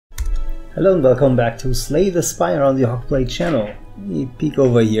Hello and welcome back to Slay the Spire on the Hawkblade channel. We peek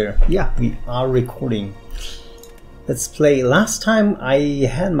over here. Yeah, we are recording. Let's play. Last time I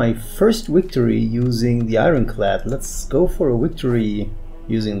had my first victory using the Ironclad. Let's go for a victory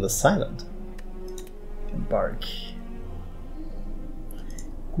using the Silent. Embark.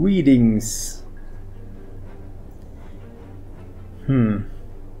 Greetings. You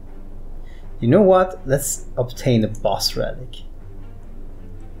know what? Let's obtain a boss relic.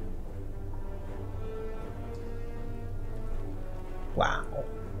 Wow.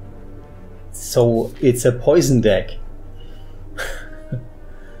 So it's a poison deck.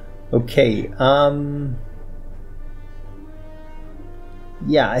 Okay,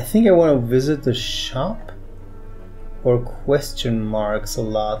 yeah, I think I want to visit the shop or question marks a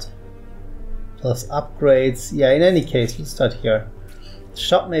lot. Plus upgrades. Yeah, in any case, we'll start here.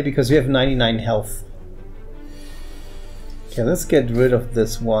 Shop maybe because we have 99 health. Okay, let's get rid of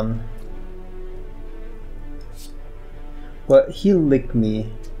this one. Well, he'll lick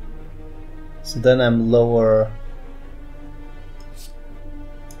me, so then I'm lower.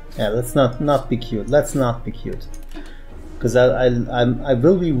 Yeah, let's not be cute. Let's not be cute, because I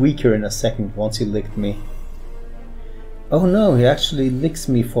will be weaker in a second once he licked me. Oh no, he actually licks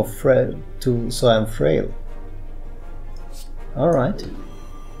me for so I'm frail. All right.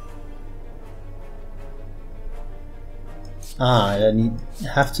 Ah, I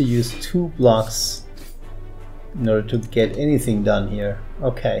have to use 2 blocks in order to get anything done here.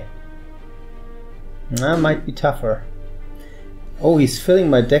 Okay. That might be tougher. Oh, he's filling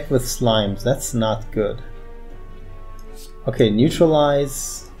my deck with slimes. That's not good. Okay,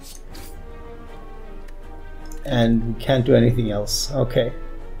 neutralize. And we can't do anything else. Okay.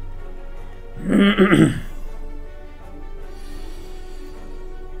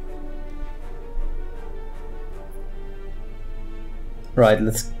 Right,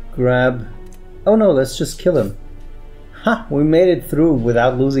 let's grab... Oh no, let's just kill him. Ha! We made it through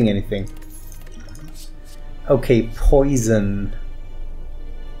without losing anything. Okay, poison.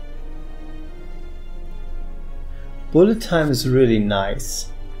 Bullet time is really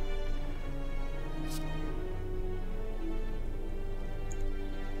nice.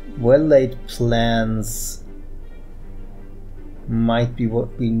 Well-laid plans might be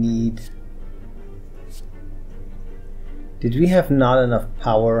what we need. Did we have not enough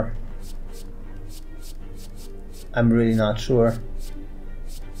power? I'm really not sure.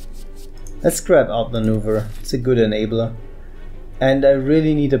 Let's grab Outmaneuver. It's a good enabler. And I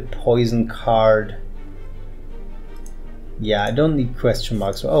really need a poison card. Yeah, I don't need question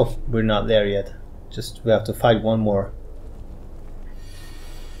marks. Oh, we're not there yet. Just we have to fight one more.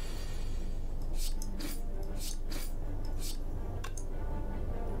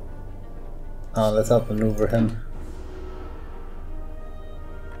 Let's outmaneuver him.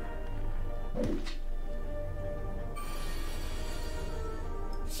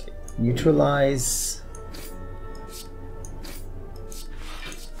 Neutralize.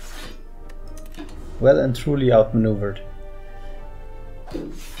 Well and truly outmaneuvered.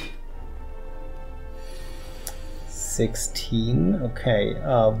 16. Okay,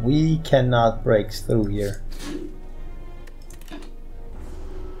 we cannot break through here.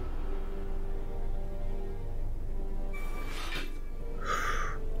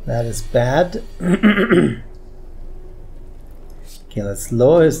 That is bad. Okay, let's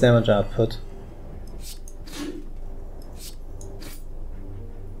lower his damage output.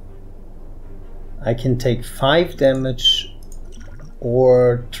 I can take 5 damage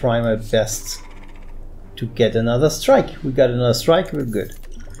or try my best to get another strike. We got another strike, we're good.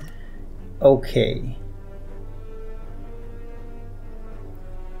 Okay.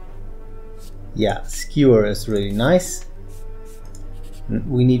 Yeah, skewer is really nice.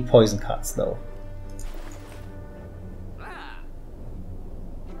 We need poison cuts though.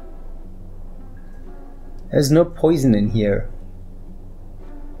 There's no poison in here.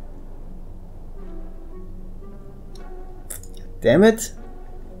 Damn it!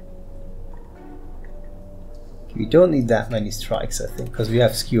 We don't need that many strikes, I think, because we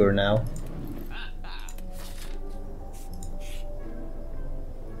have skewer now.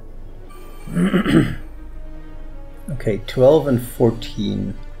 Okay, 12 and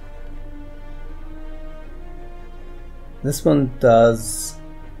 14. This one does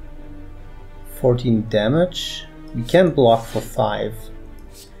 14 damage. We can block for 5.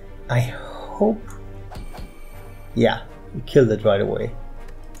 I hope... Yeah, we killed it right away.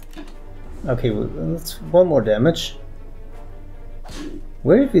 Okay, well, that's 1 more damage.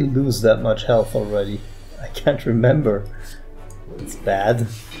 Where did we lose that much health already? I can't remember. It's bad.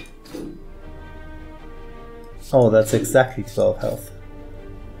 Oh, that's exactly 12 health.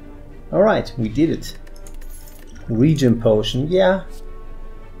 Alright, we did it. Regen potion, yeah.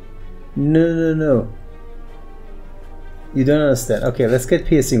 No. You don't understand. Okay, let's get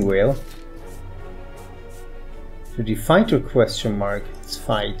piercing whale. Should you fight or question mark? Let's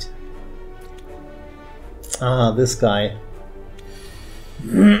fight. Ah, this guy.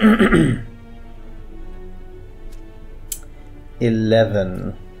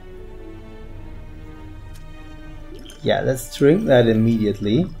 11. Yeah, let's drink that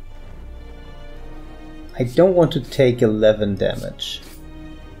immediately. I don't want to take 11 damage.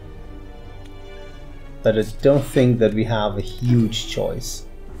 But I don't think that we have a huge choice.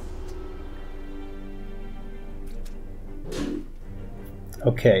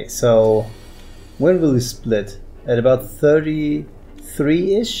 Okay, so when will we split? At about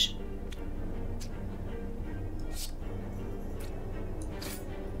 33-ish?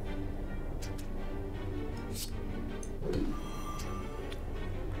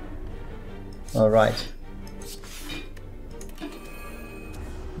 All right.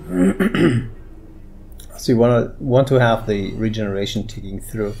 So you want to have the regeneration ticking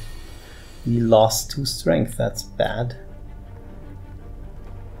through. We lost 2 strength, that's bad.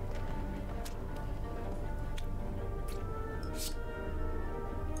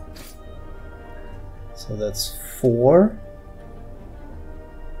 So that's 4.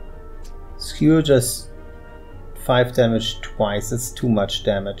 Skewer just 5 damage twice, that's too much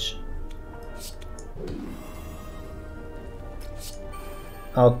damage.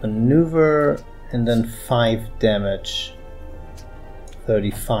 Outmaneuver and then 5 damage.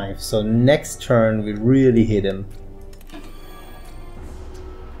 35. So next turn we really hit him.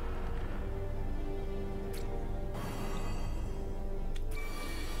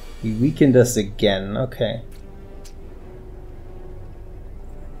 He weakened us again, okay.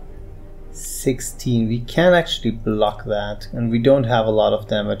 16. We can actually block that, and we don't have a lot of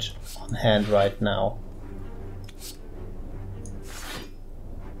damage on hand right now.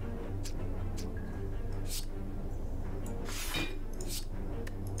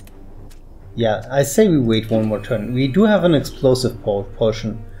 Yeah, I say we wait one more turn. We do have an explosive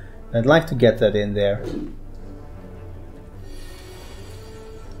potion. I'd like to get that in there.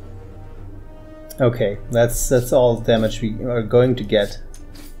 Okay, that's all damage we are going to get.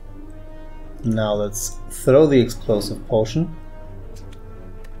 Now let's throw the explosive potion.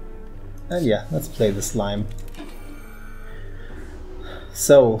 And yeah, let's play the slime.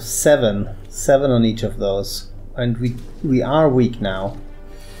 So 7 on each of those, and we are weak now.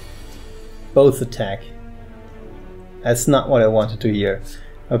 Both attack. That's not what I wanted to hear.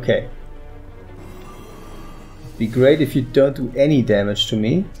 Okay. It'd be great if you don't do any damage to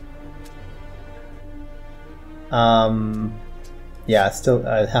me. Yeah, still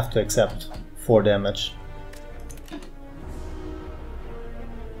I have to accept 4 damage.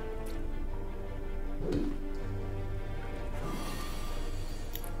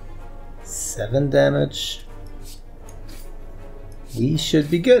 Seven damage. We should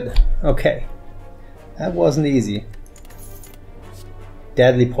be good. Okay. That wasn't easy.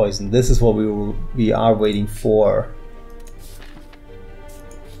 Deadly poison. This is what we are waiting for.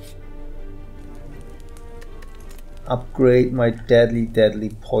 Upgrade my deadly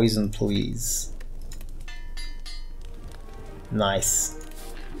poison, please. Nice.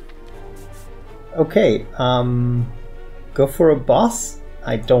 Okay, go for a boss?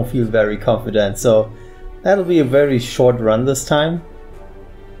 I don't feel very confident, so that'll be a very short run this time.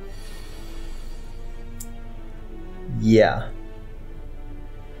 Yeah.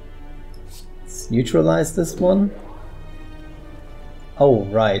 Let's neutralize this one. Oh,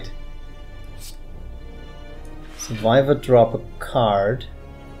 right. Survivor, drop a card.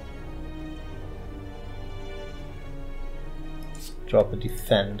 Drop a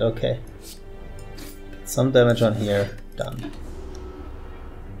defend, okay. Some damage on here, done.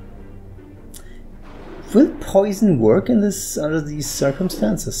 Will poison work in this under these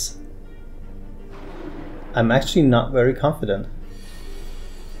circumstances? I'm actually not very confident.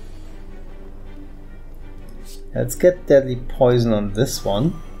 Let's get deadly poison on this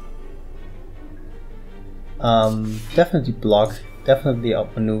one. Definitely block, definitely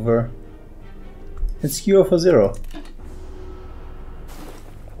outmaneuver. And skewer for 0.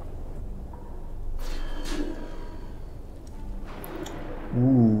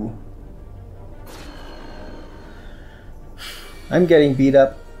 Ooh. I'm getting beat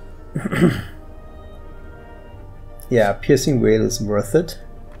up. Yeah, piercing whale is worth it.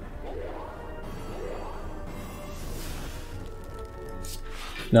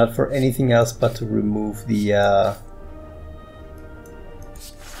 Not for anything else but to remove the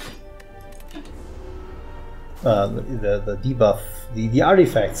debuff The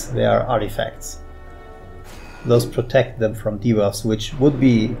artifacts, they are artifacts. Those protect them from debuffs, which would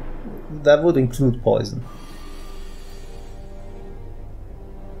be... that would include poison.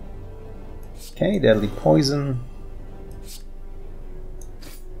 Okay, deadly poison.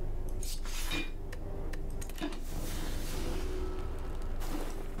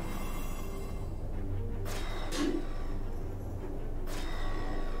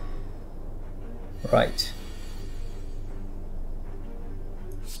 Right.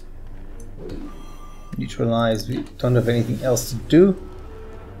 Neutralize, we don't have anything else to do.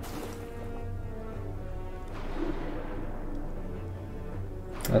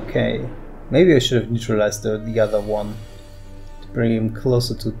 Okay, maybe I should have neutralized the other one to bring him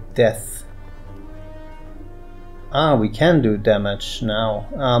closer to death. Ah, we can do damage now.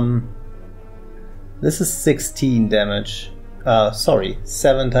 This is 16 damage. Sorry,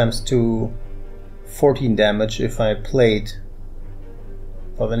 7 times 2, 14 damage if I played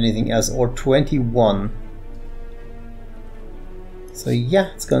of anything else, or 21. So yeah,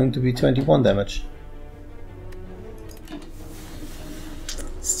 it's going to be 21 damage.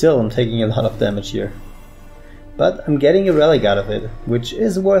 Still, I'm taking a lot of damage here. But I'm getting a relic out of it, which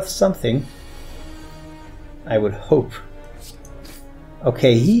is worth something. I would hope.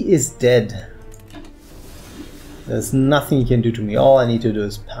 Okay, he is dead. There's nothing he can do to me. All I need to do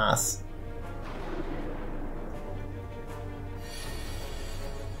is pass.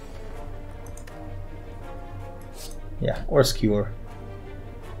 Yeah, or skewer.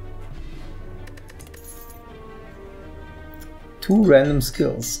 2 random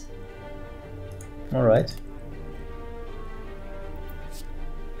skills. Alright.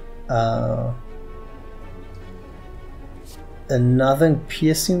 Another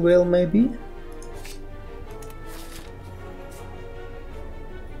piercing whale, maybe?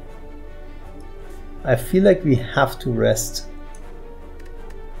 I feel like we have to rest.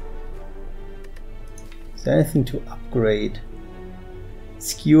 Is there anything to upgrade?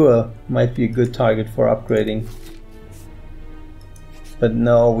 Skewer might be a good target for upgrading. But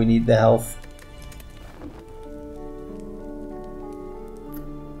no, we need the health.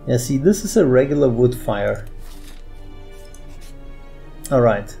 Yeah, see, this is a regular wood fire.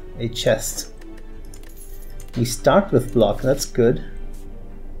 Alright, a chest. We start with block, that's good.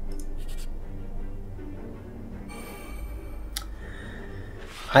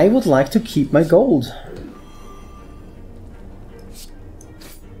 I would like to keep my gold.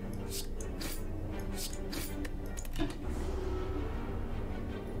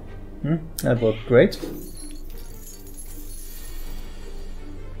 That worked great.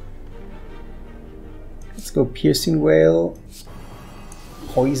 Let's go piercing whale,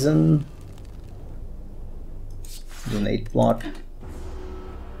 poison, an 8 block.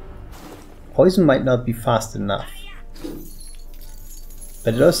 Poison might not be fast enough,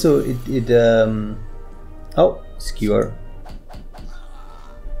 but it also oh, skewer.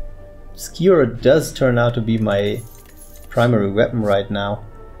 Skewer does turn out to be my primary weapon right now.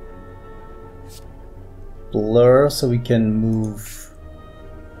 Blur, so we can move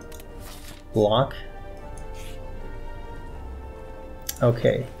block.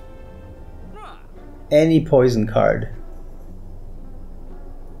 Okay. Any poison card.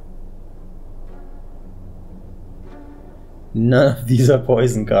 None of these are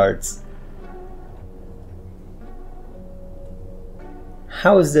poison cards.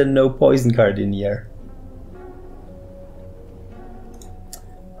 How is there no poison card in here?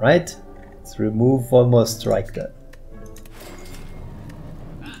 Right? Let's remove one more strike then.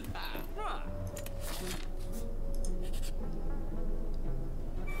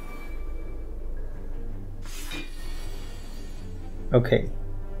 Okay,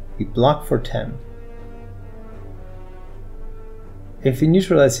 we block for 10. If we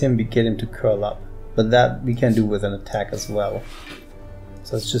neutralize him, we get him to curl up, but that we can do with an attack as well.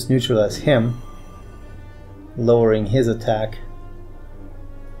 So let's just neutralize him, lowering his attack.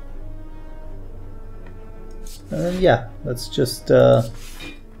 And yeah, let's just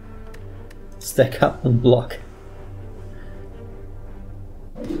stack up and block.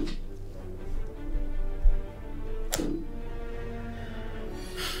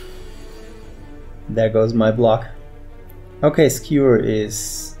 There goes my block. Okay, skewer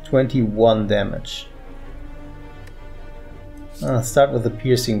is 21 damage. Start with the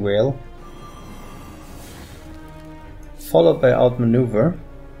piercing whale, followed by outmaneuver,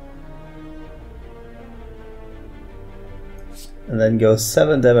 and then go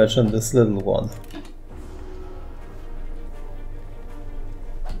 7 damage on this little one.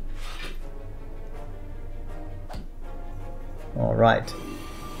 All right.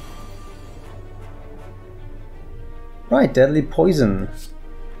 Right, deadly poison.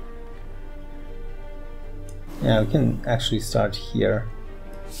 Yeah, we can actually start here.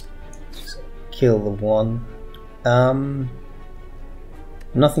 Just kill the one.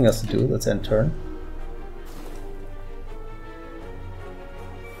 Nothing else to do. Let's end turn.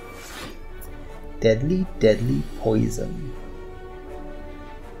 Deadly, deadly poison.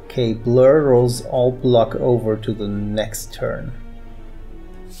 Okay, blur rolls all block over to the next turn.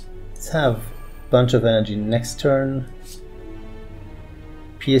 Let's have a bunch of energy next turn.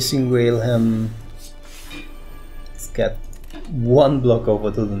 Piercing Wail him. Let's get one block over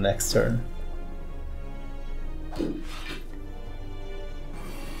to the next turn.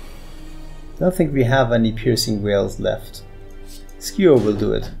 Don't think we have any Piercing Wails left. Skewer will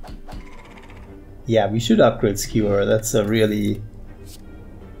do it. Yeah, we should upgrade Skewer. That's a really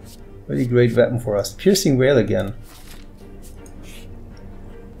great weapon for us. Piercing Wail again.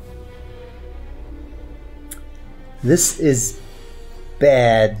 This is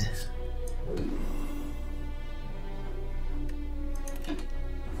bad.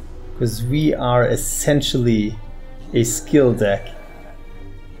 Because we are essentially a skill deck.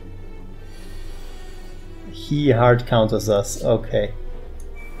 He hard counters us. Okay.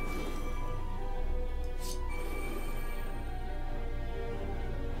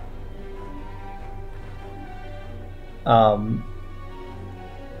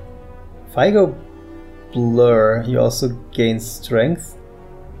 If I go blur, he also gains strength.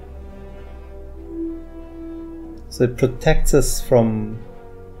 So it protects us from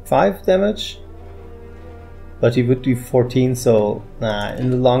 5 damage. But he would do 14, so nah, in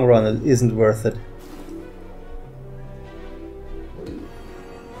the long run it isn't worth it.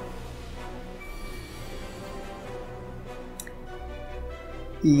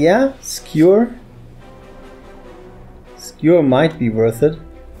 Yeah, Skewer. Skewer might be worth it.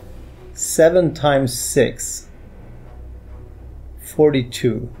 7 times 6.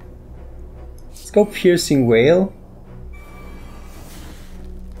 42. Let's go Piercing Wail.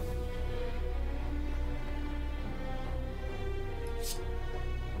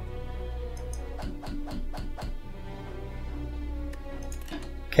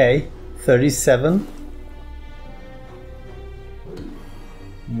 Okay, 37.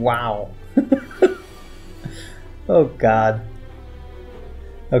 Wow. Oh god.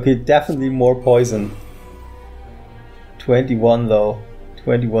 Okay, definitely more poison. 21 though.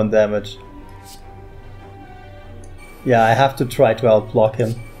 21 damage. Yeah, I have to try to outblock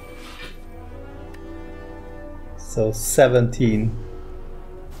him. So 17.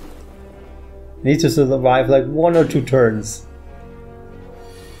 Need to survive like 1 or 2 turns.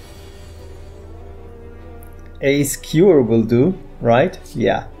 A Skewer will do, right?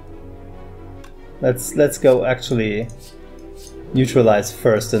 Yeah. Let's go actually neutralize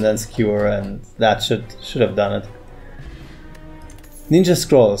first and then Skewer, and that should have done it. Ninja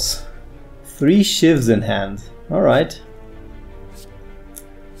Scrolls. 3 shivs in hand. Alright.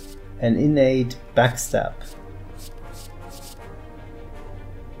 An innate backstab.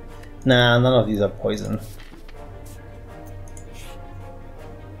 Nah, none of these are poison.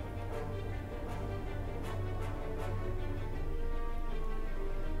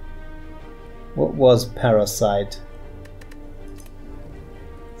 What was Parasite?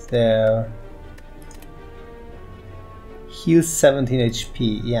 There. Heals 17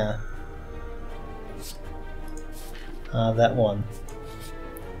 HP, yeah. That one.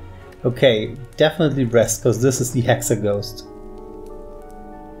 Okay, definitely rest, because this is the Hexaghost.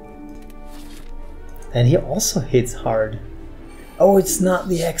 And he also hits hard. Oh, it's not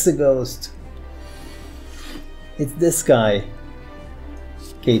the Hexaghost. It's this guy.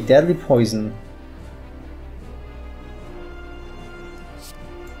 Okay, deadly poison.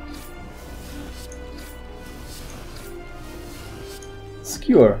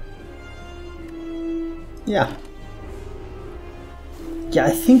 Skewer. Yeah. Yeah,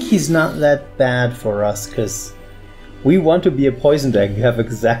 I think he's not that bad for us, because we want to be a poison deck. We have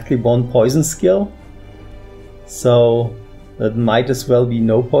exactly 1 poison skill. So that might as well be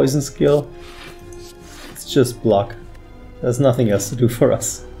no poison skill. It's just block. There's nothing else to do for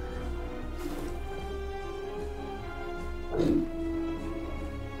us.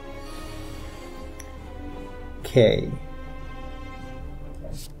 Okay.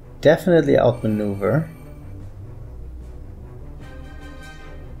 Definitely outmaneuver.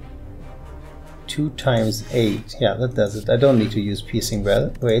 2 times 8. Yeah, that does it. I don't need to use Piercing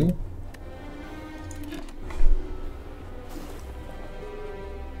Wail.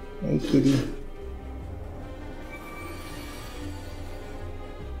 Hey, kitty.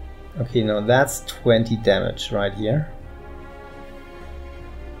 Okay, no, that's 20 damage right here.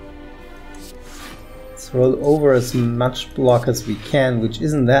 Let's Let's roll over as much block as we can, which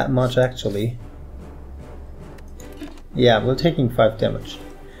isn't that much actually. Yeah, we're taking 5 damage.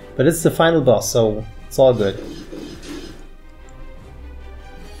 But it's the final boss, so it's all good.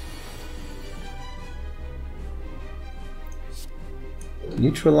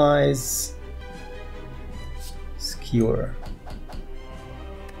 Neutralize. Skewer.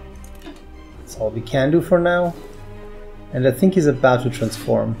 That's all we can do for now. And I think he's about to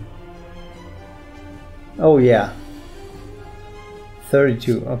transform. Oh yeah.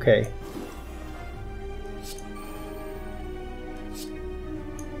 32, okay.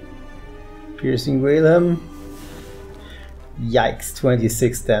 Piercing Wail him. Yikes,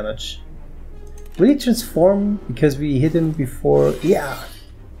 26 damage. Will he transform because we hit him before? Yeah!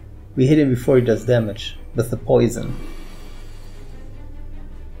 We hit him before he does damage with the poison.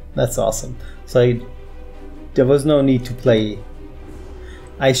 That's awesome. So there was no need to play.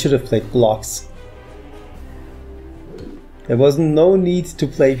 I should have played blocks. There was no need to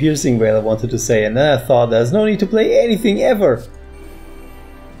play Piercing Wail, I wanted to say, and then I thought there's no need to play anything ever.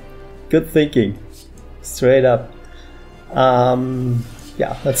 Good thinking. Straight up.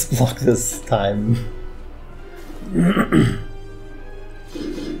 Yeah, let's block this time.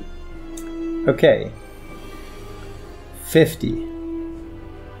 Okay. 50.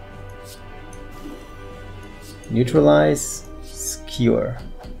 Neutralize. Skewer.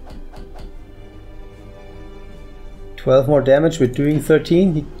 12 more damage. We're doing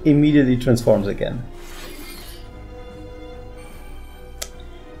 13. He immediately transforms again.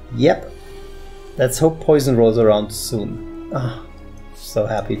 Yep. Let's hope poison rolls around soon. Ah, so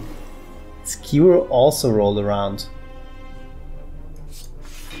happy. Skewer also rolled around.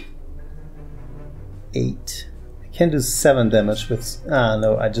 8. I can do 7 damage with... Ah,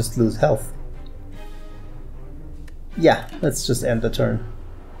 no, I just lose health. Yeah, let's just end the turn.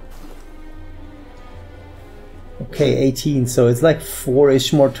 Okay, 18, so it's like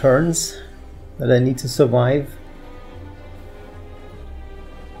 4-ish more turns that I need to survive.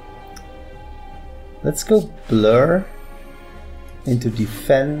 Let's go blur into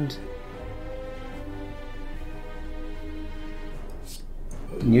defend,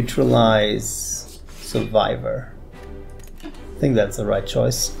 neutralize, survivor. I think that's the right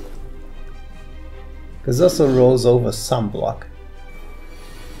choice. Because it also rolls over some block.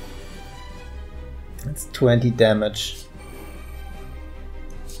 That's 20 damage.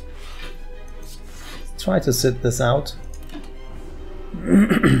 Let's try to sit this out.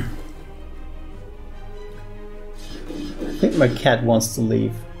 I think my cat wants to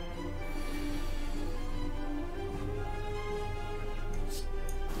leave.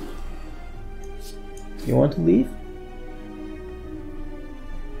 You want to leave?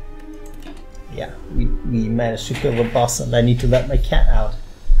 Yeah, we managed to kill the boss and I need to let my cat out.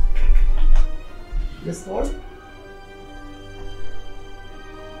 This door?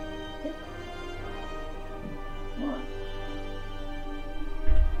 Come on.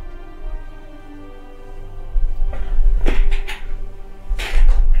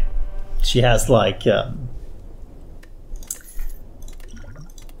 She has like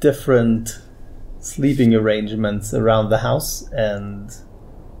different sleeping arrangements around the house and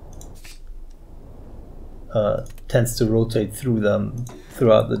tends to rotate through them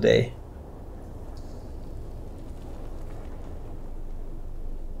throughout the day.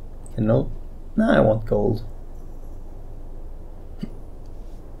 You know, no, I want gold.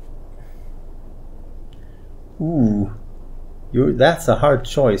 Ooh, that's a hard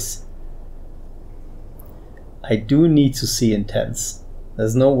choice. I do need to see intense.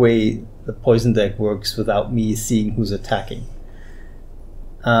 There's no way the poison deck works without me seeing who's attacking.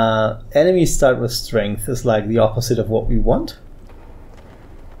 Enemies start with strength is like the opposite of what we want.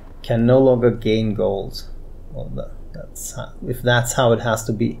 Can no longer gain gold. Well, if that's how it has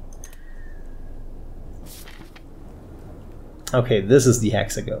to be. Okay, this is the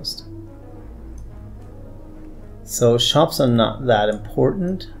Hexaghost. So shops are not that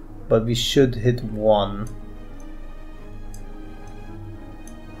important, but we should hit one.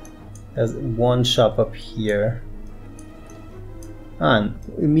 There's one shop up here. And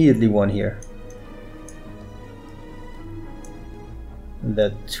immediately one here. And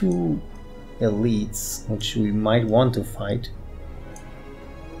there are 2 elites, which we might want to fight.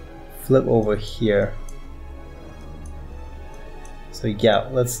 Flip over here. So yeah,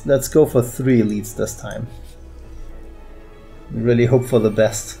 let's go for 3 elites this time. We really hope for the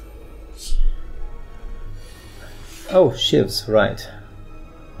best. Oh, shivs, right.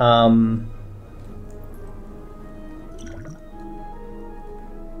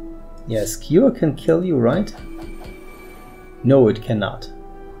 Yes, Skewer can kill you, right? No, it cannot.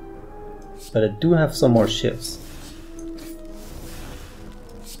 But I do have some more shifts.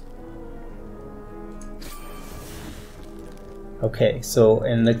 Okay, so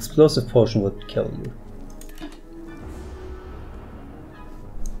an explosive potion would kill you.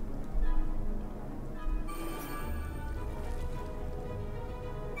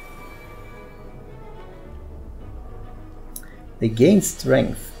 They gain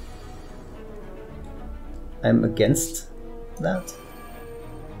strength. I'm against that.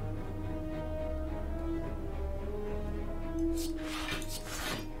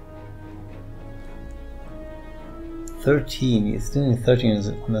 He's doing 13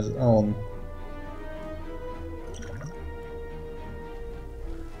 on his own.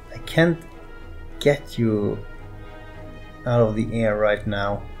 I can't get you out of the air right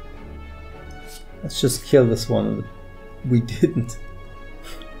now. Let's just kill this one. We didn't.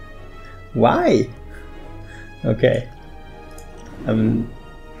 Why? Okay. I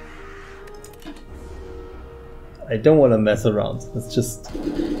don't want to mess around. Let's just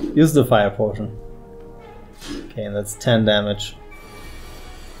use the fire potion. Okay, and that's 10 damage.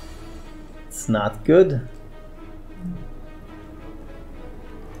 It's not good.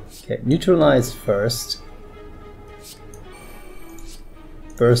 Okay, neutralize first.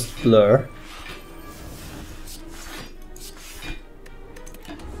 Burst blur.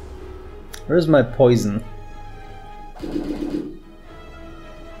 Where's my poison?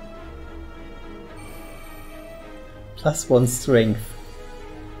 +1 strength.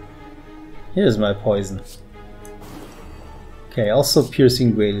 Here's my poison. Okay, also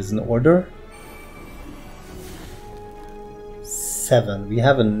piercing blade is in order. 7. We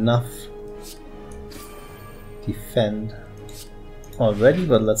have enough defend already,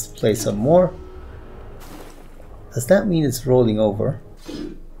 but let's play some more. Does that mean it's rolling over?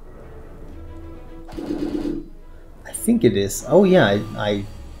 I think it is. Oh yeah, I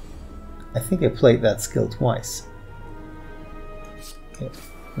think I played that skill twice. Okay.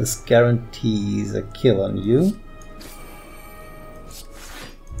 This guarantees a kill on you.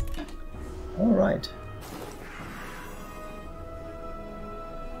 Alright.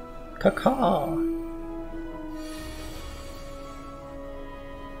 Caca!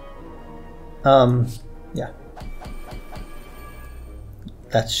 Yeah.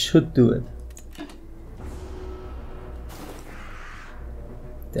 That should do it.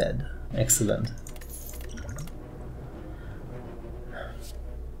 Dead. Excellent.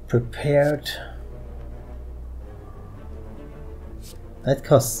 Prepared. That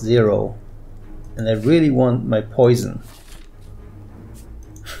costs 0. And I really want my poison.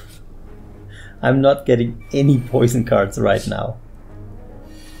 I'm not getting any poison cards right now.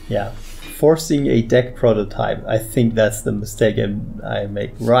 Yeah. Forcing a deck prototype. I think that's the mistake I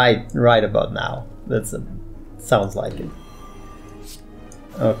make right about now. Sounds like it.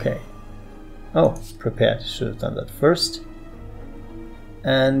 Okay. Oh, prepared. Should have done that first.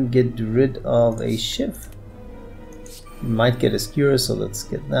 And get rid of a shiv. Might get a skewer, so let's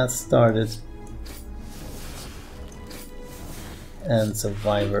get that started. And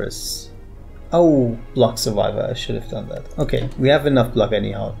survivors. Oh, block survivor. I should have done that. Okay, we have enough block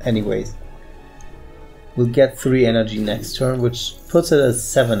anyways. We'll get 3 energy next turn, which puts it at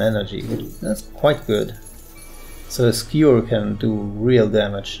 7 energy. That's quite good. So a skewer can do real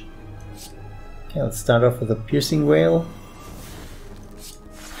damage. Okay, let's start off with a piercing whale.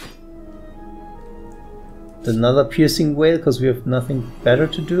 Another piercing whale, because we have nothing better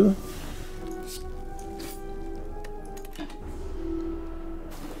to do.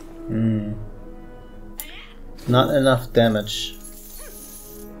 Not enough damage.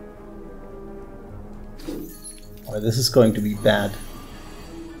 Oh, this is going to be bad.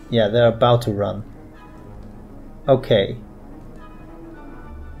 Yeah, they're about to run. Okay.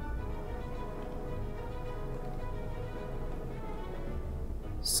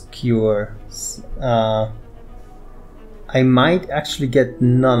 Skewer. I might actually get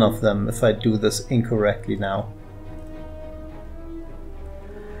none of them if I do this incorrectly now.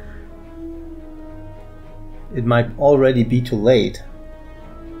 It might already be too late.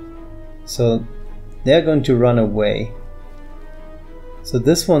 So they're going to run away. So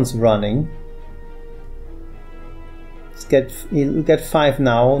this one's running. You'll get 5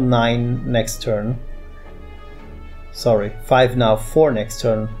 now, 9 next turn. Sorry, 5 now, 4 next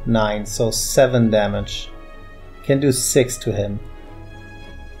turn, 9, so 7 damage. Can do 6 to him.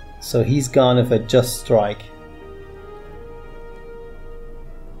 So he's gone if I just strike.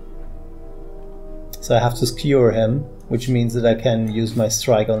 So I have to skewer him, which means that I can use my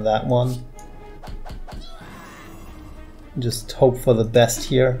strike on that one. Just hope for the best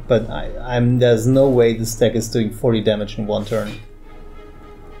here, but there's no way this deck is doing 40 damage in 1 turn.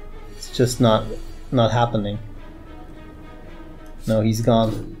 It's just not happening. No, he's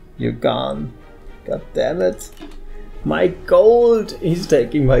gone. You're gone. God damn it. My gold! He's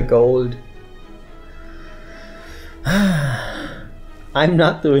taking my gold. I'm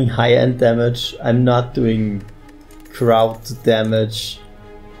not doing high-end damage. I'm not doing crowd damage.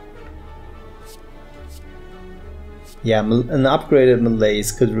 Yeah, an upgraded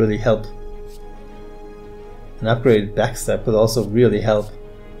malaise could really help. An upgraded backstab could also really help.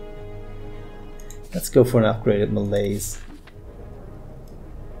 Let's go for an upgraded malaise.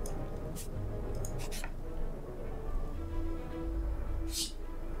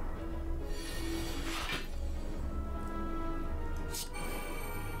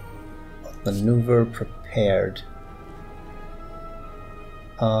 Maneuver prepared.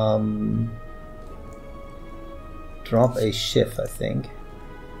 Drop a shift, I think.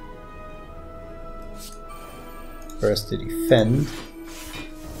 First to defend.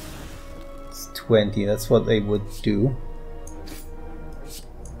 It's 20, that's what they would do.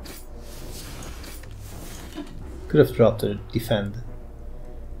 Could have dropped to defend.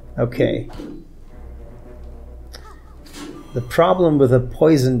 Okay. The problem with a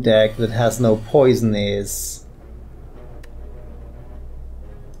poison deck that has no poison is...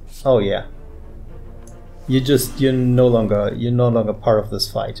 Oh yeah. You're no longer part of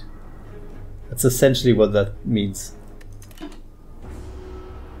this fight. That's essentially what that means.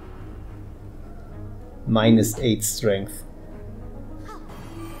 -8 strength.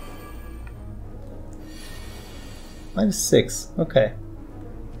 -6, okay.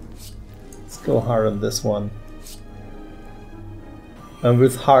 Let's go hard on this one. And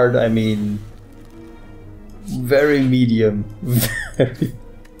with hard, I mean very medium. Very.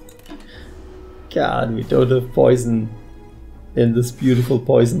 God, we don't have poison in this beautiful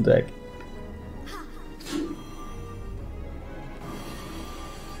poison deck.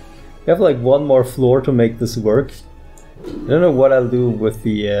 We have like one more floor to make this work. I don't know what I'll do with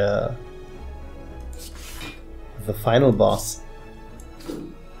the final boss.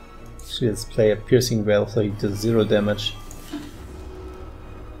 Actually, let's play a piercing rail so he does 0 damage.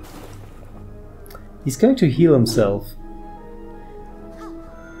 He's going to heal himself.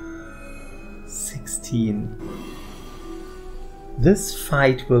 16. This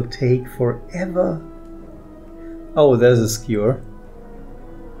fight will take forever. Oh, there's a skewer.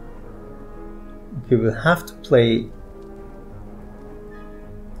 Okay, we'll have to play...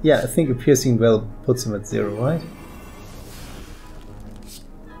 Yeah, I think a piercing well puts him at 0, right?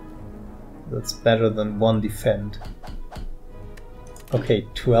 That's better than 1 defend. Okay,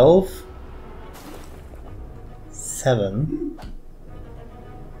 12. 7.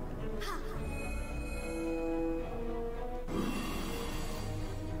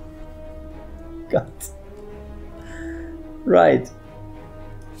 God. Right.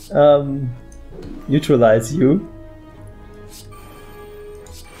 Neutralize you.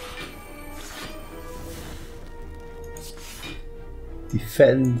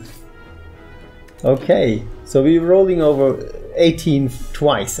 Defend. Okay, so we're rolling over 18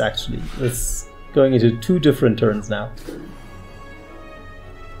 twice actually. It's going into 2 different turns now.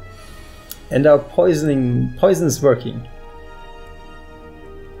 And our poison is working.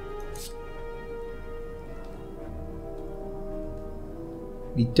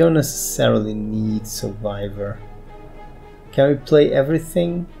 We don't necessarily need Survivor. Can we play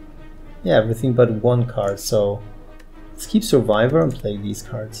everything? Yeah, everything but 1 card, so let's keep Survivor and play these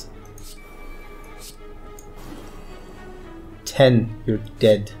cards. 10, you're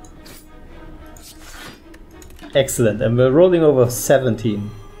dead. Excellent, and we're rolling over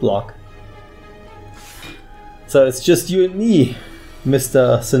 17 block. So it's just you and me,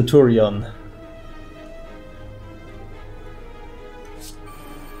 Mr. Centurion.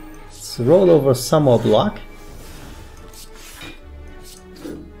 Let's roll over some more block.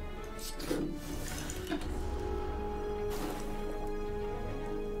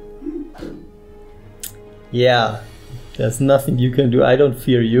 Yeah, there's nothing you can do. I don't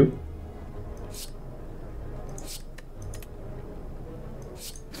fear you.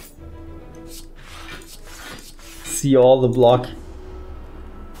 See all the block.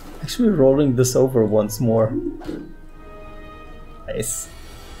 Actually rolling this over once more. Nice.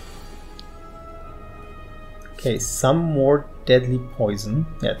 Okay, some more deadly poison.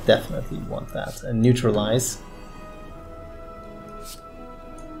 Yeah, definitely want that. And neutralize.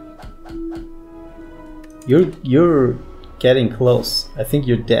 You're getting close. I think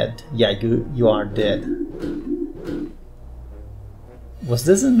you're dead. Yeah, you are dead. Was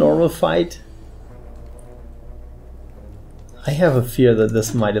this a normal fight? I have a fear that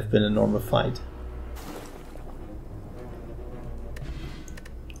this might have been a normal fight.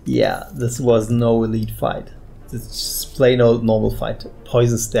 Yeah, this was no elite fight. It's just plain old normal fight.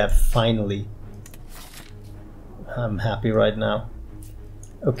 Poison stab, finally. I'm happy right now.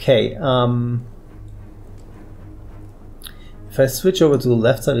 Okay, if I switch over to the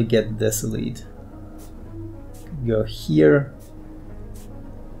left side, I get this elite. Go here.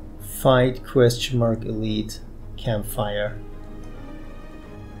 Fight, question mark, elite, campfire.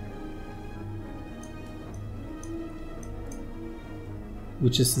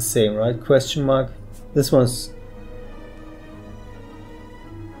 Which is the same, right? Question mark. This one's...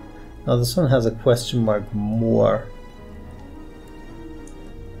 Now this one has a question mark more.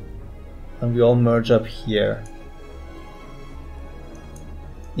 And we all merge up here.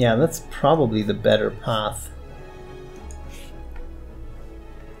 Yeah, that's probably the better path.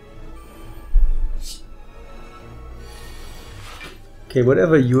 Okay,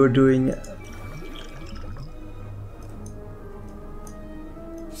 whatever you're doing,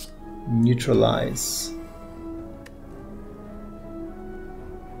 neutralize.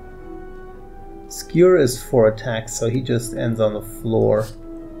 Skewer is for attack, so he just ends on the floor.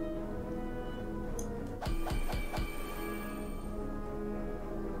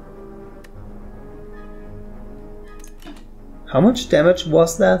 How much damage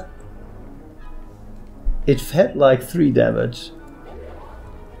was that? It felt like 3 damage.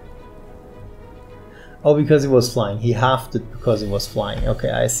 Oh, because he was flying. He halved it because he was flying. Okay,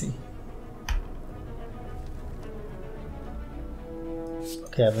 I see.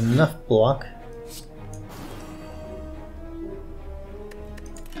 Okay, I have enough block.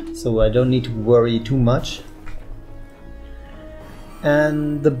 So I don't need to worry too much.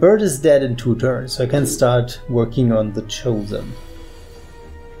 And the bird is dead in 2 turns, so I can start working on the Chosen.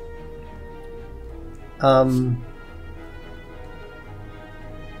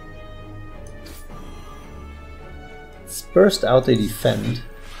 Burst out a defend,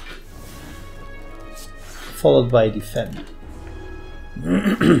 followed by defend.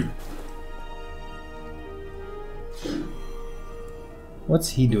 What's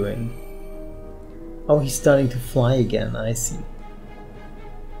he doing? Oh, he's starting to fly again, I see.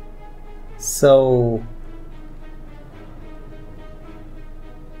 So...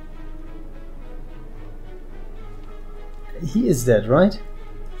 he is dead, right?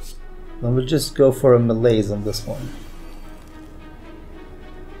 Then we'll just go for a malaise on this one.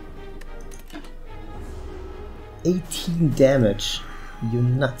 18 damage. You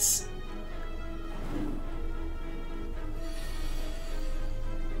nuts.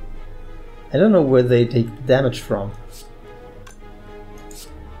 I don't know where they take the damage from.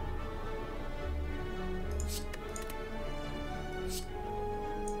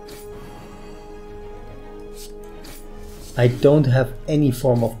 I don't have any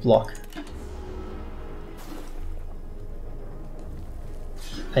form of block.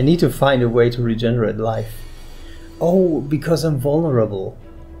 I need to find a way to regenerate life. Oh, because I'm vulnerable.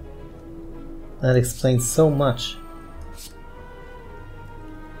 That explains so much.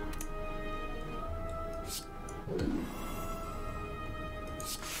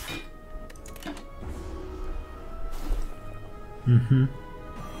 Mm-hmm.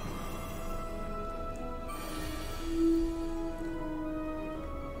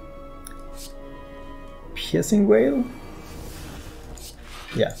 Piercing whale?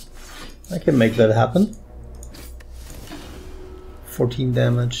 Yeah, I can make that happen. 14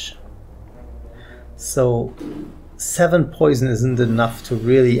 damage. So 7 poison isn't enough to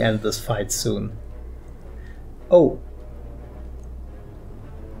really end this fight soon. Oh,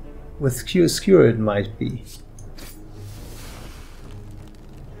 with skewer it might be.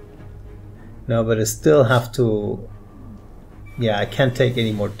 No, but I still have to... yeah, I can't take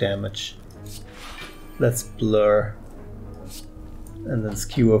any more damage. Let's blur. And then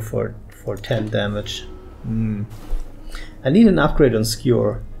skewer for 10 damage. I need an upgrade on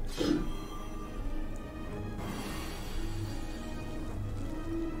skewer.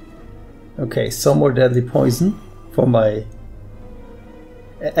 Okay, some more deadly poison for my...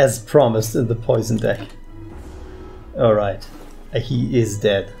 as promised in the poison deck. Alright, he is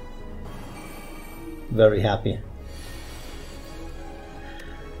dead. Very happy.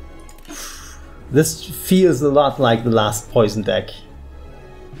 This feels a lot like the last poison deck.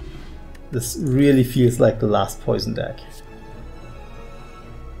 This really feels like the last poison deck.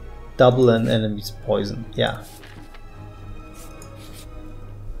 Double an enemy's poison, yeah.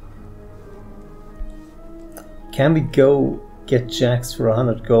 Can we go get jacks for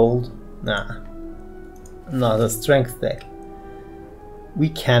 100 gold? Nah. Not a strength deck. We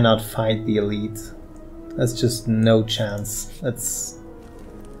cannot fight the elite. That's just no chance. Let's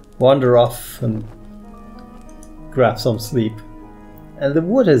wander off and grab some sleep. And the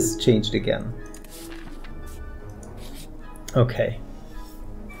wood has changed again. Okay.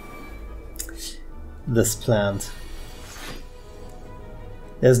 This plant.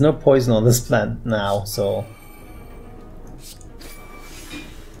 There's no poison on this plant now, so...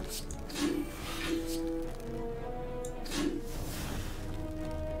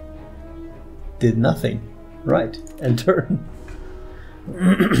 Did nothing. Right. And turn.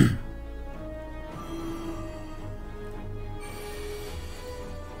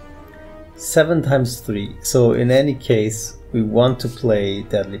 7 times 3. So in any case, we want to play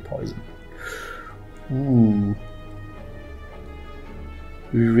Deadly Poison. Ooh.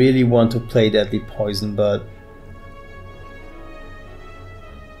 We really want to play Deadly Poison, but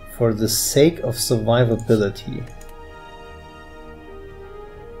for the sake of survivability,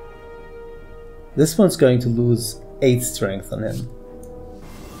 this one's going to lose 8 strength on him.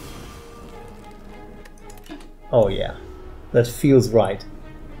 Oh yeah, that feels right.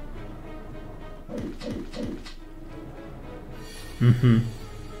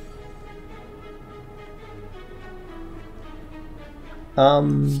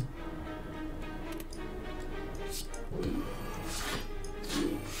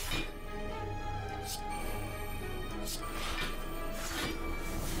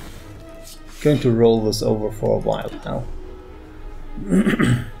 Going to roll this over for a while now.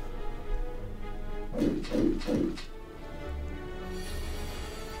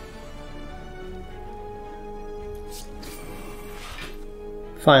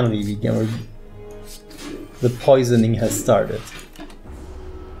 Finally, we can. The poisoning has started.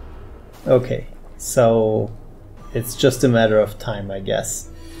 Okay, so it's just a matter of time, I guess.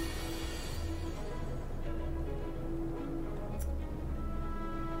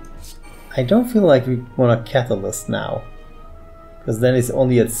 I don't feel like we want a catalyst now, because then it's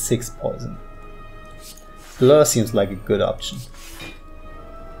only at 6 poison. Blur seems like a good option.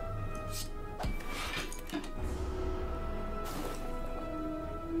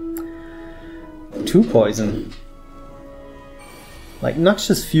 Two poison. Like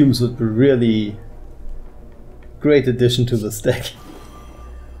Noxious Fumes would be really great addition to this deck.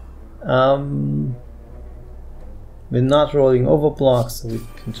 We're not rolling over blocks, so we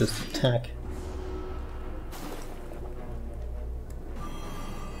can just attack.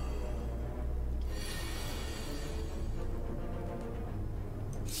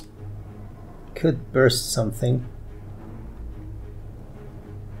 Could burst something.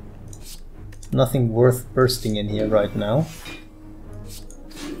 Nothing worth bursting in here right now.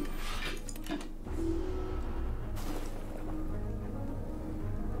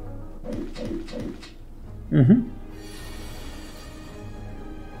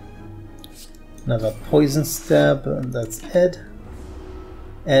 Another poison stab, and that's Ed.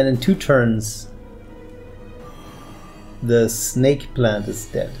 And in 2 turns, the snake plant is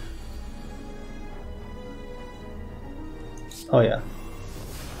dead. Oh yeah.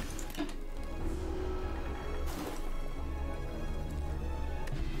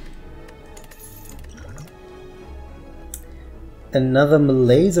 Another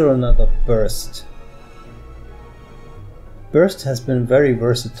malaise or another burst? Burst has been very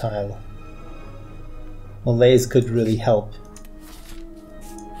versatile. Malaise could really help.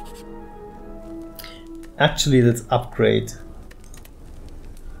 Actually, let's upgrade.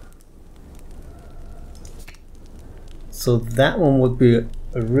 So that one would be...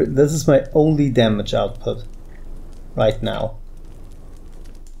 this is my only damage output right now.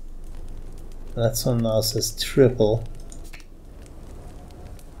 That one now says triple.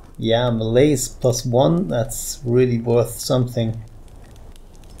 Yeah, malaise +1, that's really worth something.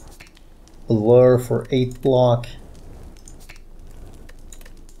 Allure for 8 block.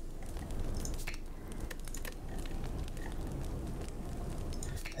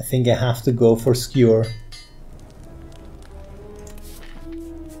 I think I have to go for Skewer.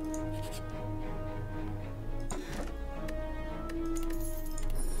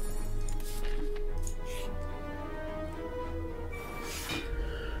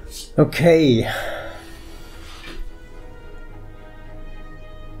 Okay.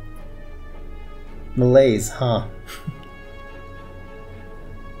 Malaise, huh?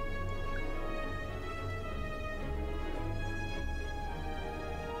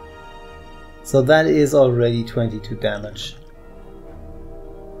 So that is already 22 damage.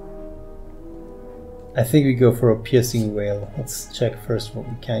 I think we go for a piercing wail. Let's check first what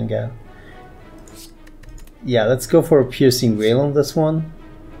we can get. Yeah, let's go for a piercing wail on this one.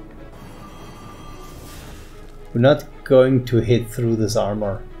 We're not going to hit through this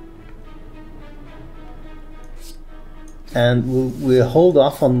armor. And we'll hold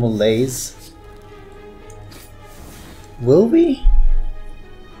off on malaise. Will we?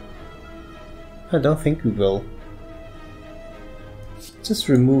 I don't think we will. Just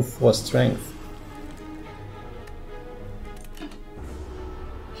remove 4 strength.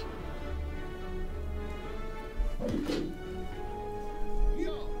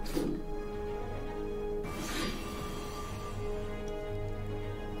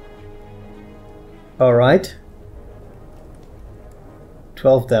 Alright.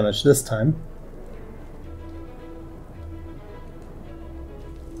 12 damage this time.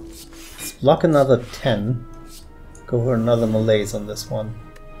 Let's block another 10. Go for another malaise on this one.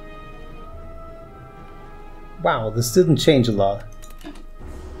 Wow, this didn't change a lot.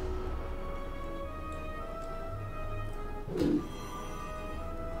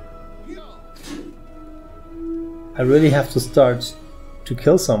 I really have to start to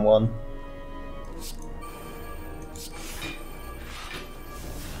kill someone.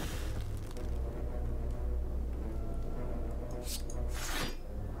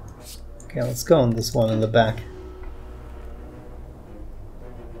 Okay, let's go on this one in the back.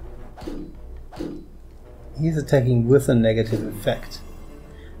 He's attacking with a negative effect.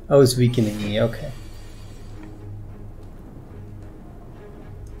 Oh, he's weakening me, okay.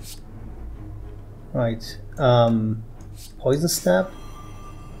 Right, Poison Stab.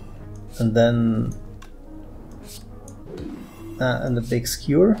 And then... and the big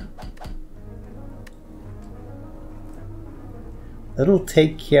skewer. That'll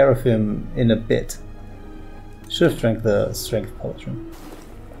take care of him in a bit. Should have drank the strength potion.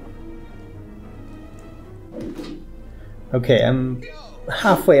 Okay, I'm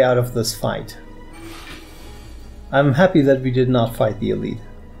halfway out of this fight. I'm happy that we did not fight the elite.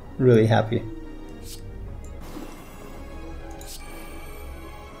 Really happy.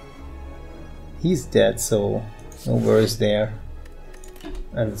 He's dead, so no worries there.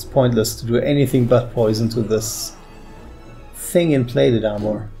 And it's pointless to do anything but poison to this thing in plated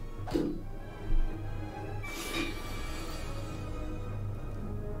armor.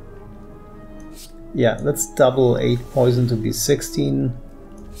 Yeah, let's double 8 poison to be 16.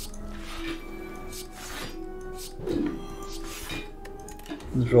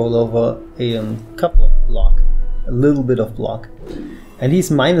 And roll over a couple of block. A little bit of block. And he's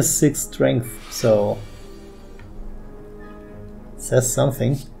 -6 strength, so... says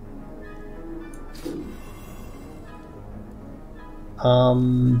something.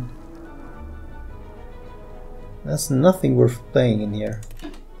 There's nothing worth playing in here.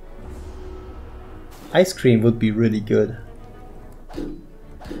 Ice cream would be really good.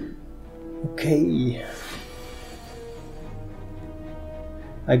 Okay.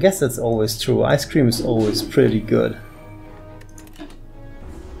 I guess that's always true. Ice cream is always pretty good.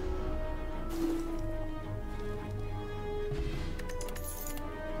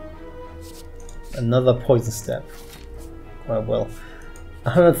 Another poison step. Quite well.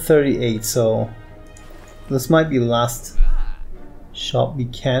 138, so this might be the last shop we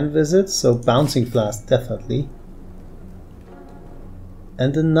can visit, so bouncing blast definitely.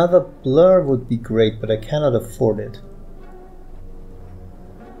 And another blur would be great, but I cannot afford it.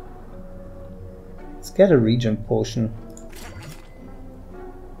 Let's get a regen potion.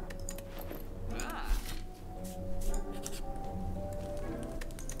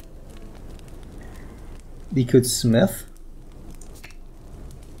 We could smith.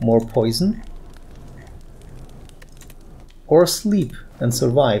 More poison. Or sleep and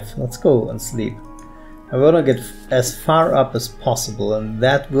survive. Let's go and sleep. I want to get as far up as possible, and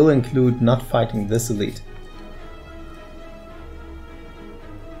that will include not fighting this elite.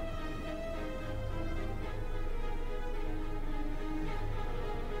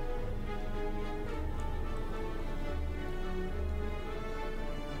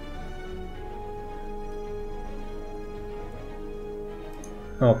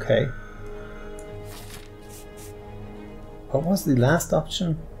 Okay. What was the last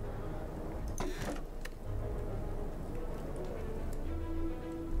option?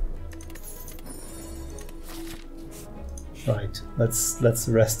 Right, let's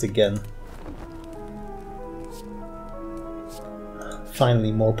rest again.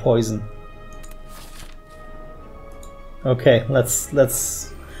 Finally, more poison. Okay, this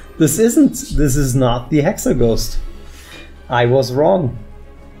is not the Hexaghost. I was wrong.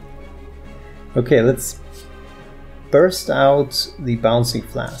 Okay, let's burst out the bouncing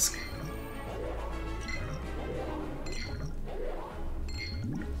flask.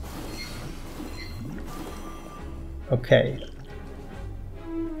 Okay.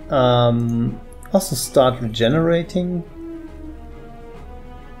 Also start regenerating.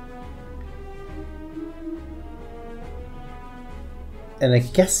 And I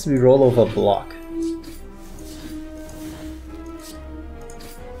guess we roll over block.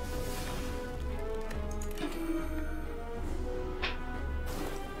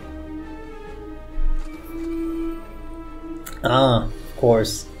 Ah, of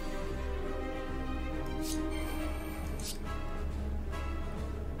course.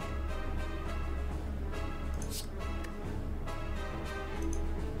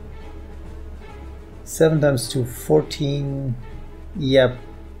 Seven times 2, 14. Yep.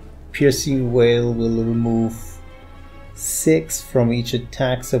 Piercing Wail will remove 6 from each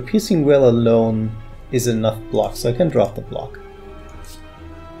attack, so Piercing Wail alone is enough block, so I can drop the block.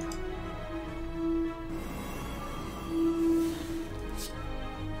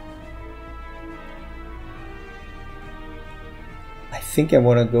 I think I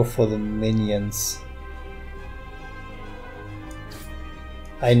want to go for the minions.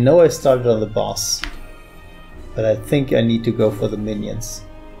 I know I started on the boss, but I think I need to go for the minions.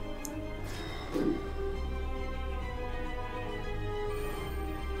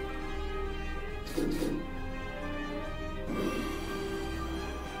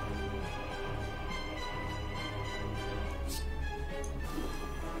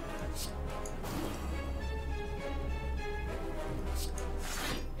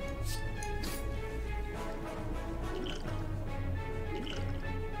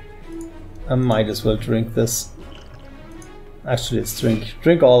 I might as well drink this. Actually, let's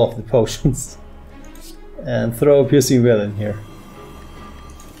drink all of the potions and throw a Piercing Wail in here.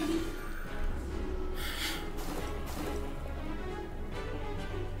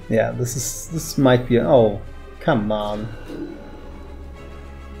 Yeah, this might be. Oh, come on.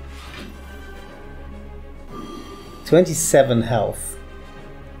 27 health.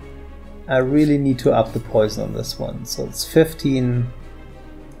 I really need to up the poison on this one. So it's 15.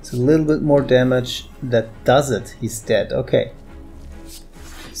 It's a little bit more damage. That does it. He's dead. Okay.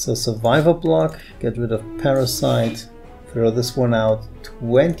 So survivor block, get rid of parasite, throw this one out.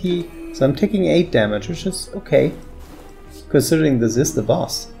 20. So I'm taking 8 damage, which is okay, considering this is the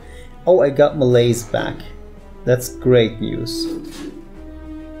boss. Oh, I got malaise back. That's great news.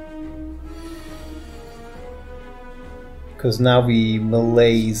 Because now we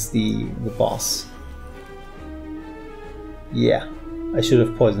malaise the boss. Yeah. I should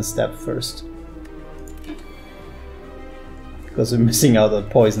have poison stabbed first. Because we're missing out on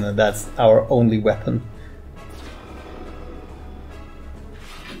poison and that's our only weapon.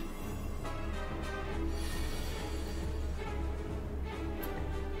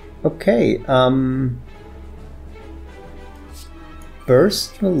 Okay,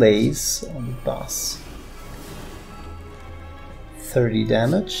 burst malaise on the boss. 30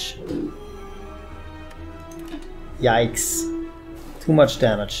 damage. Yikes. Too much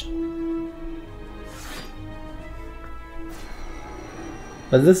damage.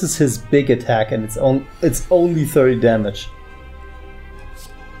 But this is his big attack and it's only 30 damage.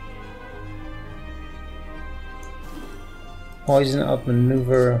 Poison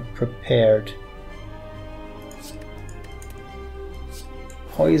outmaneuver prepared.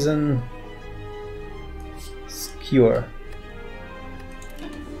 Poison skewer.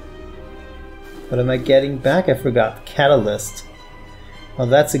 What am I getting back? I forgot. Catalyst. Oh,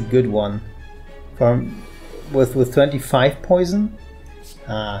 that's a good one. With 25 poison?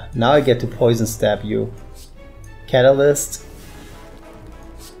 Ah, now I get to poison stab you. Catalyst.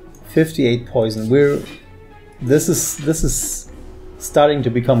 58 poison. This is starting to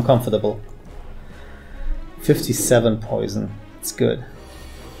become comfortable. 57 poison. It's good.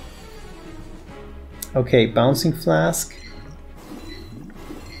 Okay, bouncing flask.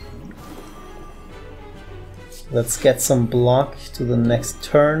 Let's get some block to the next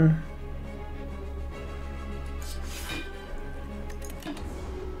turn.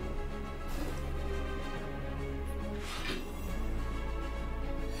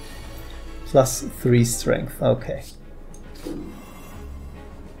 Plus 3 strength, okay.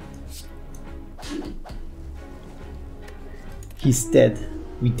 He's dead.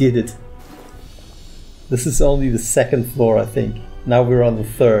 We did it. This is only the second floor, I think. Now we're on the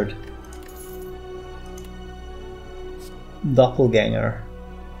third. Doppelganger.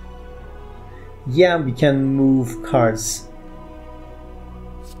 Yeah, we can move cards.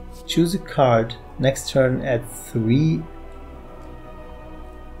 Choose a card. Next turn at 3.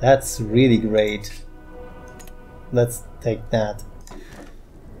 That's really great. Let's take that.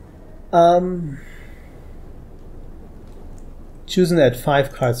 Choosing at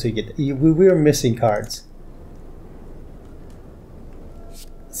 5 cards, so you get. We're missing cards.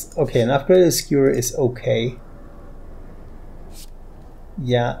 Okay, an upgraded skewer is okay.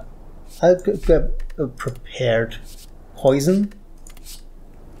 Yeah, I'll grab a prepared poison.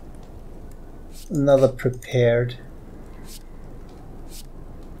 Another prepared.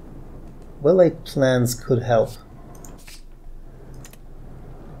 Well-laid plans could help.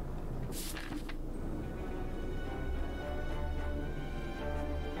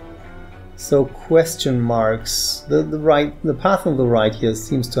 So question marks. The path on the right here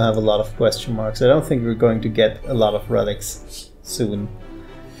seems to have a lot of question marks. I don't think we're going to get a lot of relics soon.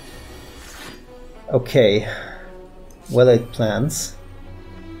 Okay, well-laid plans.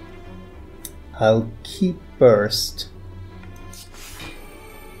 I'll keep burst.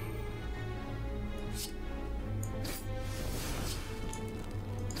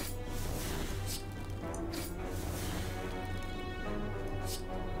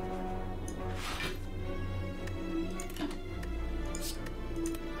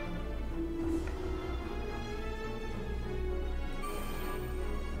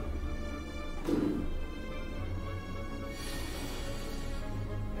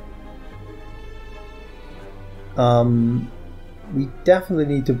 We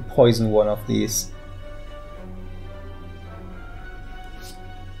definitely need to poison one of these.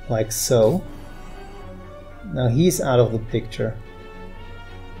 Like so. Now he's out of the picture.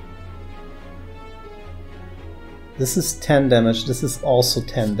 This is 10 damage, this is also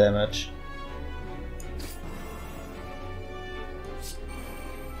 10 damage.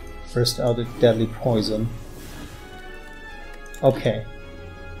 First out of deadly poison. Okay.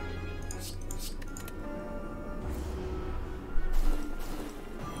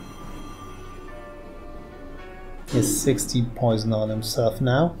 He's 60 poison on himself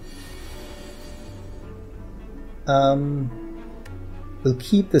now. We'll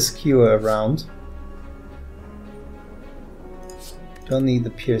keep the skewer around. Don't need the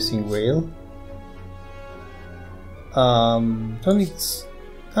piercing wail. Don't need.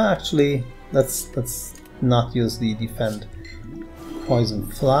 Actually, let's not use the defend poison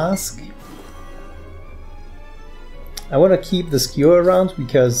flask. I want to keep the skewer around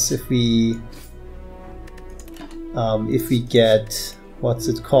because if we get, what's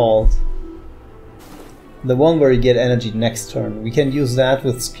it called? The one where you get energy next turn. We can use that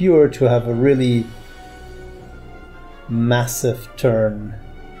with Skewer to have a really massive turn.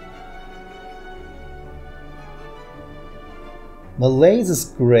 Malaise is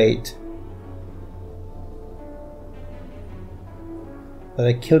great. But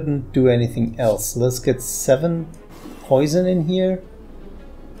I couldn't do anything else. So let's get 7 poison in here.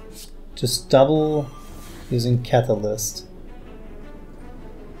 Just double using Catalyst.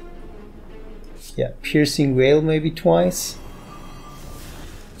 Yeah, piercing wail maybe twice.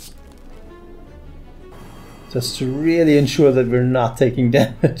 Just to really ensure that we're not taking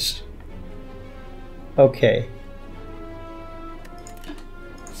damage. Okay.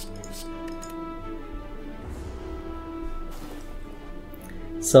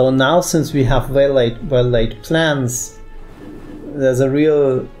 So now, since we have well-laid plans, there's a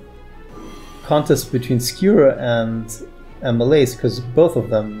real contest between Skewer and Malaise, because both of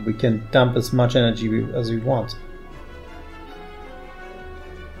them we can dump as much energy as we want.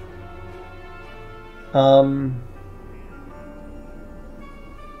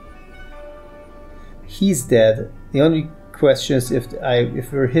 He's dead. The only question is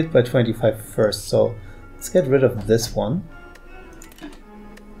if we're hit by 25 first, so let's get rid of this one.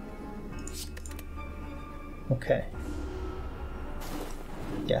 Okay.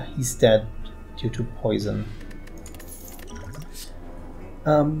 Yeah, he's dead due to poison.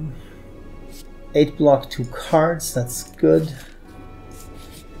 8 block 2 cards, that's good.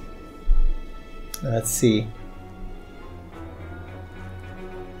 Let's see.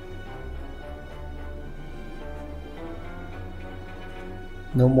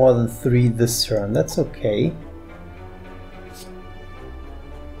 No more than 3 this turn, that's okay.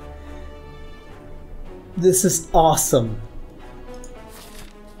 This is awesome.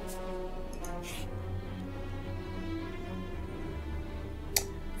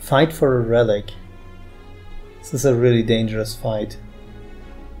 Fight for a relic. This is a really dangerous fight.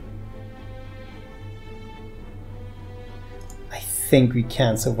 I think we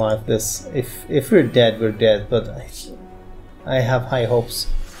can survive this. If we're dead, we're dead, but I have high hopes.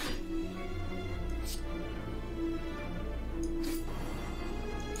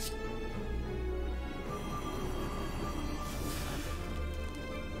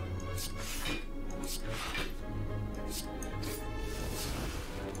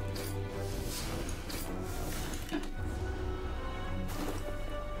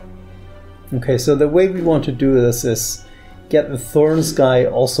 Okay, so the way we want to do this is get the Thorns guy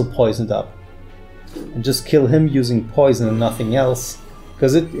also poisoned up. And just kill him using poison and nothing else.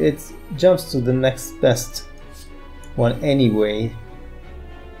 Because it jumps to the next best one anyway.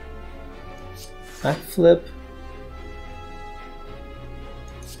 Backflip.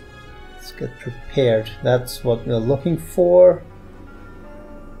 Let's get prepared. That's what we're looking for.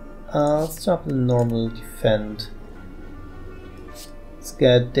 Let's drop the normal defend. Let's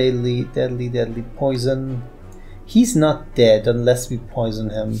get deadly poison. He's not dead unless we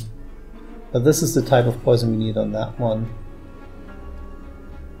poison him. But this is the type of poison we need on that one.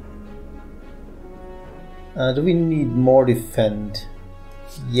 Do we need more defend?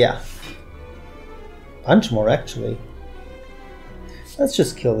 Yeah. Bunch more actually. Let's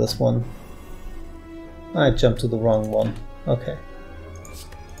just kill this one. I jumped to the wrong one. Okay.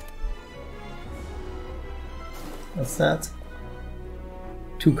 What's that?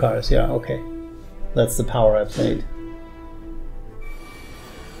 2 cards, yeah, okay. That's the power I played.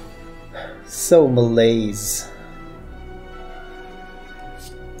 So, malaise.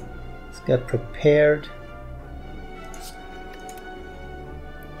 Let's get prepared.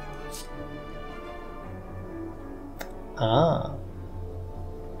 Ah.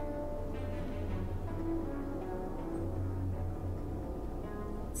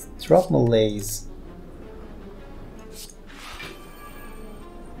 Let's drop malaise.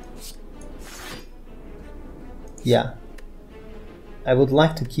 Yeah. I would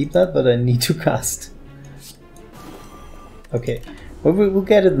like to keep that, but I need to cast. Okay, but we'll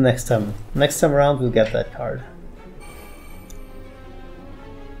get it next time. Next time around we'll get that card.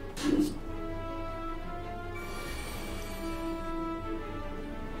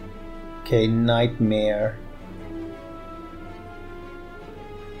 Okay, Nightmare.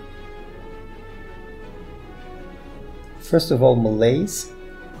 First of all, malaise.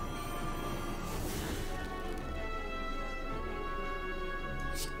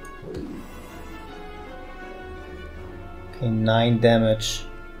 Okay, 9 damage.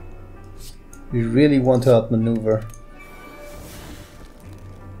 We really want to outmaneuver.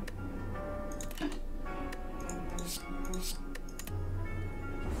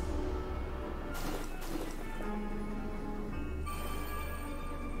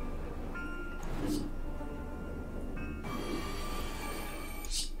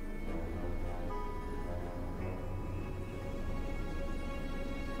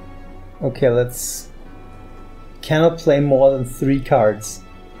 Okay, let's... Cannot play more than 3 cards.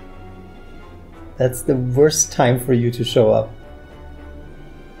 That's the worst time for you to show up.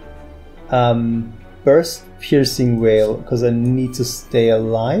 Burst Piercing Wail, because I need to stay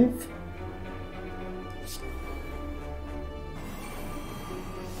alive.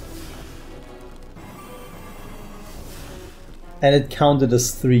 And it counted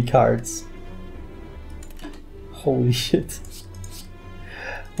as 3 cards. Holy shit.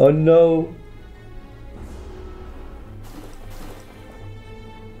 Oh no!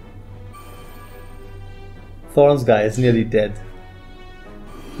 Thorn's guy is nearly dead.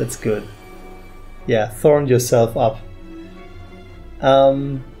 That's good. Yeah, thorn yourself up.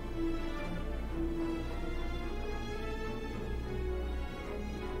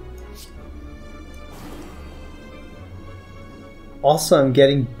 Also, I'm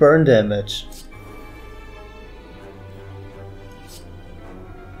getting burn damage.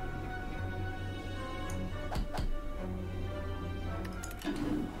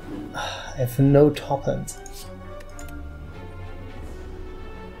 I have no top end.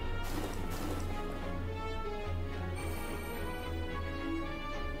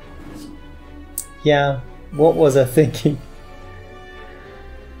 Yeah, what was I thinking?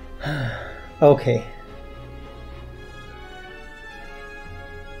 Okay.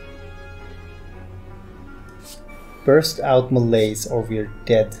 Burst out malaise or we're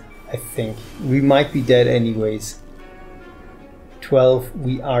dead, I think. We might be dead anyways. 12,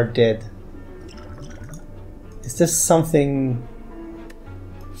 we are dead. Is this something...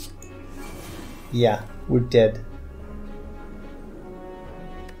 Yeah, we're dead.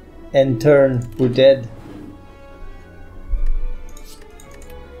 End turn, we're dead.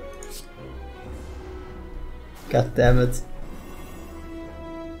 God damn it.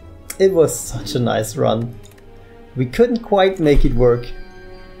 It was such a nice run. We couldn't quite make it work.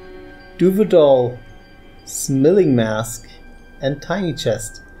 Duvedal, Smilling Mask, and Tiny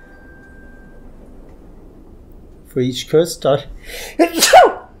Chest. For each curse, start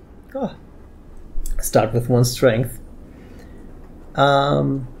with 1 strength.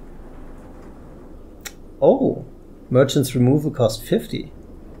 Oh, merchant's removal cost 50.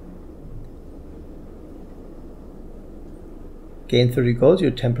 Gain 30 gold, you're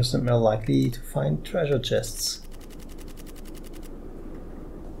 10% more likely to find treasure chests.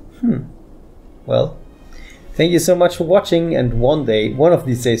 Well, thank you so much for watching, and one of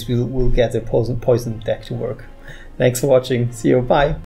these days we'll get a poison deck to work. Thanks for watching, see you, bye!